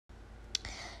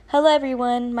Hello,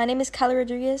 everyone. My name is Kyla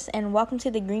Rodriguez, and welcome to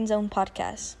the Green Zone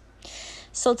podcast.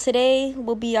 So, today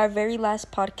will be our very last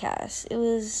podcast. It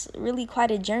was really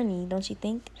quite a journey, don't you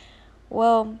think?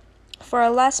 Well, for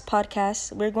our last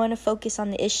podcast, we're going to focus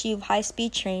on the issue of high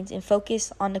speed trains and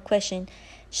focus on the question,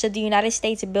 should the United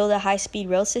States build a high speed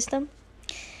rail system?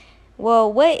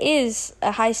 Well, what is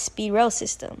a high speed rail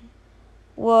system?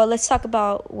 Well, let's talk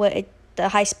about what the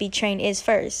high speed train is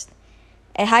first.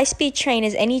 A high-speed train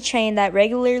is any train that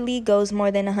regularly goes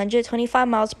more than 125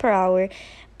 miles per hour,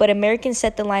 but Americans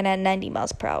set the line at 90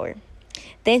 miles per hour.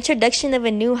 The introduction of a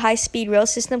new high-speed rail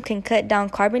system can cut down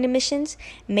carbon emissions,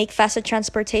 make faster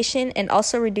transportation, and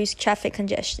also reduce traffic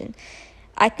congestion.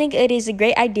 I think it is a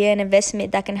great idea and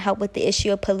investment that can help with the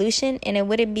issue of pollution, and it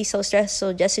wouldn't be so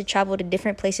stressful just to travel to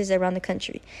different places around the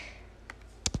country.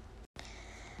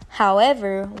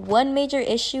 However, one major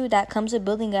issue that comes with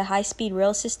building a high-speed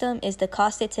rail system is the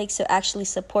cost it takes to actually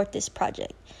support this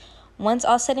project. Once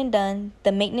all said and done,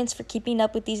 the maintenance for keeping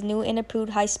up with these new and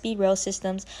improved high-speed rail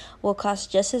systems will cost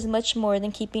just as much more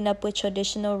than keeping up with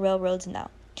traditional railroads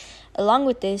now. Along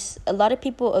with this, a lot of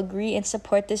people agree and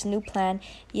support this new plan,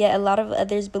 yet a lot of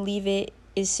others believe it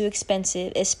is too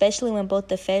expensive, especially when both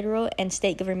the federal and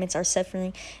state governments are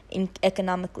suffering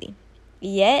economically.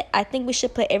 Yet, I think we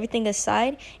should put everything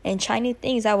aside and try new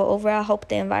things that will overall help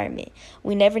the environment.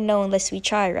 We never know unless we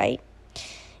try, right?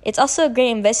 It's also a great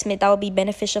investment that will be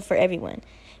beneficial for everyone.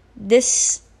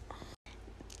 This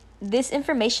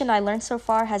information I learned so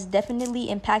far has definitely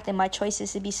impacted my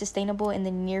choices to be sustainable in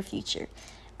the near future.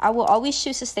 I will always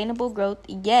choose sustainable growth,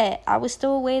 yet I will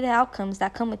still weigh the outcomes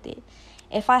that come with it.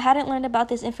 If I hadn't learned about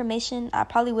this information, I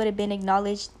probably would have been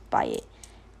acknowledged by it,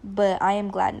 but I am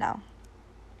glad now.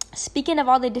 Speaking of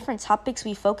all the different topics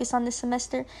we focused on this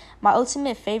semester, my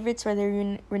ultimate favorites were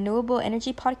the renewable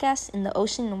energy podcast and the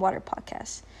ocean and water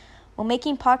podcast. While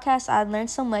making podcasts, I learned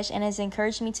so much and has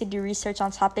encouraged me to do research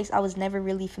on topics I was never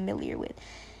really familiar with.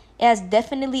 It has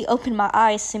definitely opened my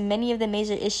eyes to many of the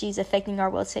major issues affecting our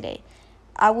world today.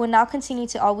 I will now continue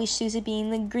to always choose to be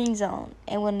in the green zone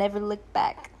and will never look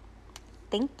back.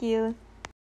 Thank you.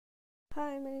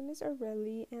 Hi, my name is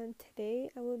Aurelie, and today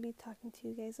I will be talking to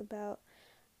you guys about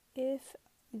if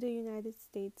the United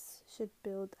States should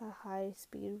build a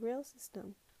high-speed rail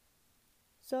system.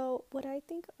 So, what I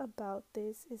think about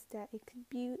this is that it could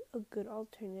be a good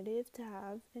alternative to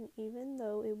have, and even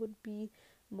though it would be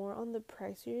more on the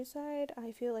pricier side,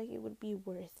 I feel like it would be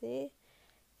worth it,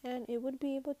 and it would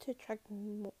be able to attract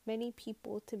many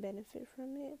people to benefit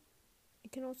from it.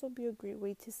 It can also be a great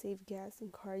way to save gas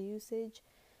and car usage.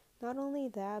 Not only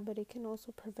that, but it can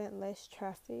also prevent less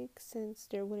traffic since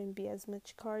there wouldn't be as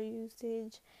much car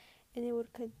usage, and it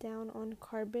would cut down on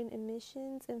carbon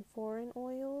emissions and foreign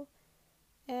oil.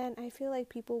 And I feel like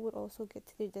people would also get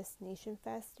to their destination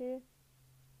faster.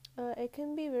 It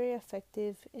can be very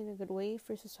effective in a good way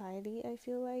for society, I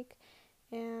feel like.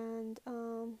 And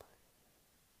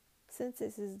since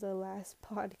this is the last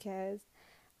podcast,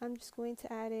 I'm just going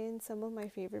to add in some of my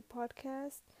favorite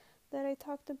podcasts that I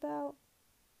talked about,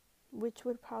 which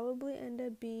would probably end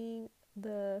up being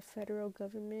the federal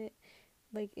government,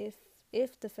 like if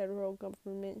the federal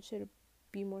government should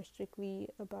be more strictly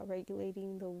about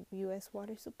regulating the US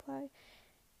water supply.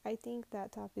 I think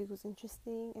that topic was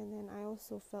interesting, and then I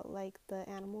also felt like the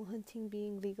animal hunting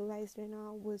being legalized or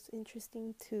not was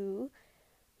interesting too.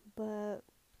 But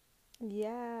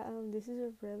yeah, this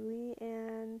is Aurelie,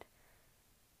 and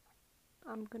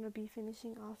I'm gonna be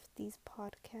finishing off these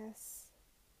podcasts.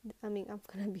 I'm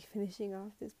gonna be finishing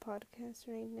off this podcast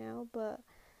right now, but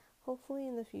hopefully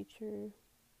in the future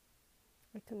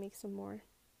I can make some more.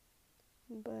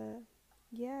 But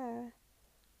yeah,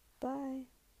 bye.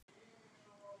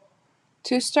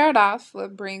 To start off,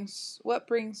 what brings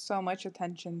so much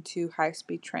attention to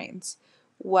high-speed trains?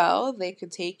 Well, they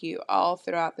could take you all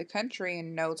throughout the country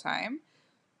in no time.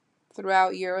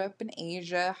 Throughout Europe and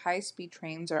Asia, high-speed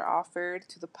trains are offered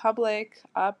to the public,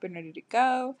 up and ready to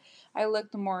go. I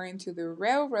looked more into the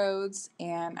railroads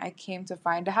and I came to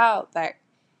find out that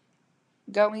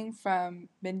going from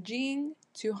Beijing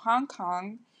to Hong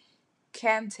Kong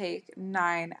can take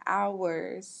 9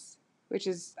 hours, which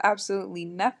is absolutely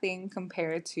nothing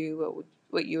compared to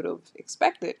what you would have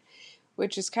expected,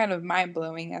 which is kind of mind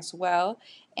blowing as well.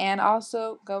 And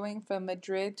also, going from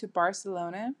Madrid to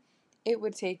Barcelona, it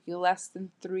would take you less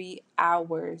than 3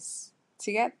 hours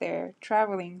to get there,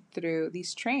 traveling through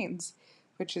these trains,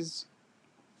 which is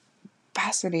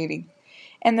fascinating.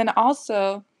 And then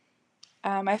also,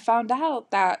 I found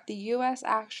out that the US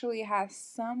actually has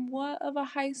somewhat of a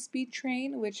high speed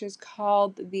train, which is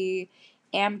called the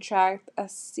Amtrak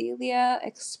Acelia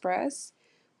Express,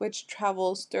 which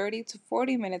travels 30 to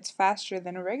 40 minutes faster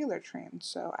than a regular train.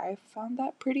 So I found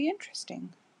that pretty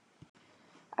interesting.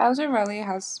 As Aurelia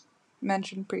has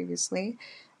mentioned previously,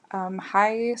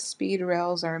 high speed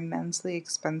rails are immensely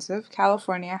expensive.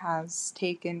 California has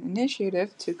taken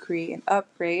initiative to create an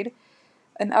upgraded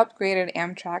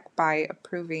Amtrak by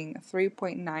approving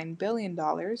 $3.9 billion,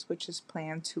 which is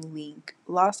planned to link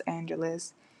Los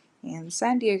Angeles and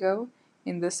San Diego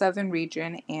in the southern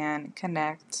region and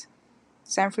connect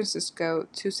San Francisco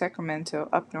to Sacramento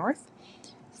up north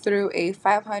through a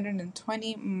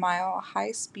 520-mile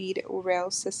high-speed rail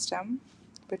system,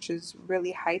 which is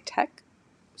really high-tech,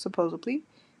 supposedly.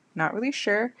 Not really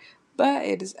sure, but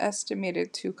it is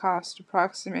estimated to cost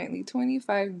approximately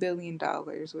 $25 billion,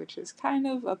 which is kind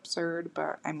of absurd,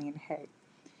 but I mean, hey.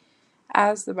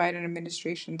 As the Biden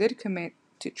administration did commit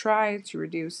to try to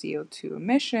reduce CO2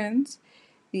 emissions,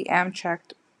 the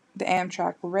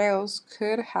Amtrak rails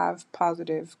could have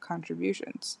positive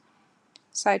contributions.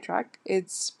 Sidetrack,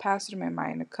 it's passed through my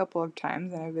mind a couple of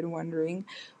times, and I've been wondering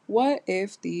what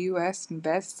if the US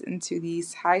invests into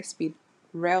these high speed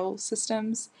rail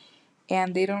systems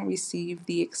and they don't receive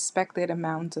the expected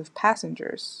amount of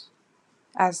passengers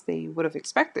as they would have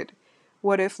expected?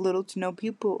 What if little to no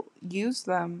people use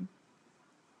them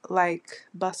like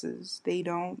buses?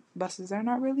 Buses are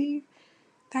not really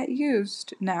that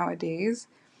used nowadays.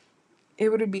 It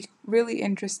would be really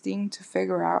interesting to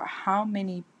figure out how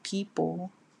many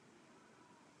people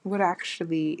would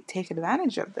actually take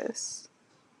advantage of this.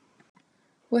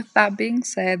 With that being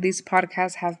said, these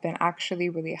podcasts have been actually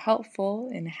really helpful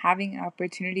in having an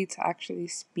opportunity to actually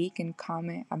speak and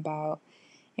comment about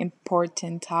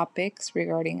important topics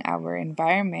regarding our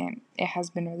environment. It has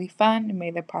been really fun and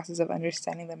made the process of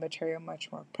understanding the material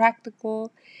much more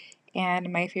practical.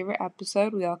 And my favorite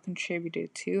episode we all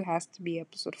contributed to has to be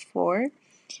episode 4,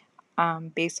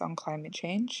 based on climate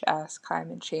change, as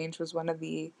climate change was one of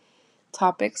the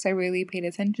topics I really paid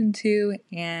attention to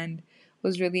and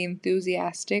was really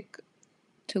enthusiastic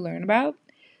to learn about.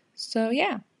 So,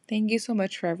 yeah, thank you so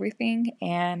much for everything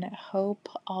and hope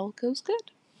all goes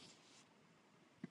good.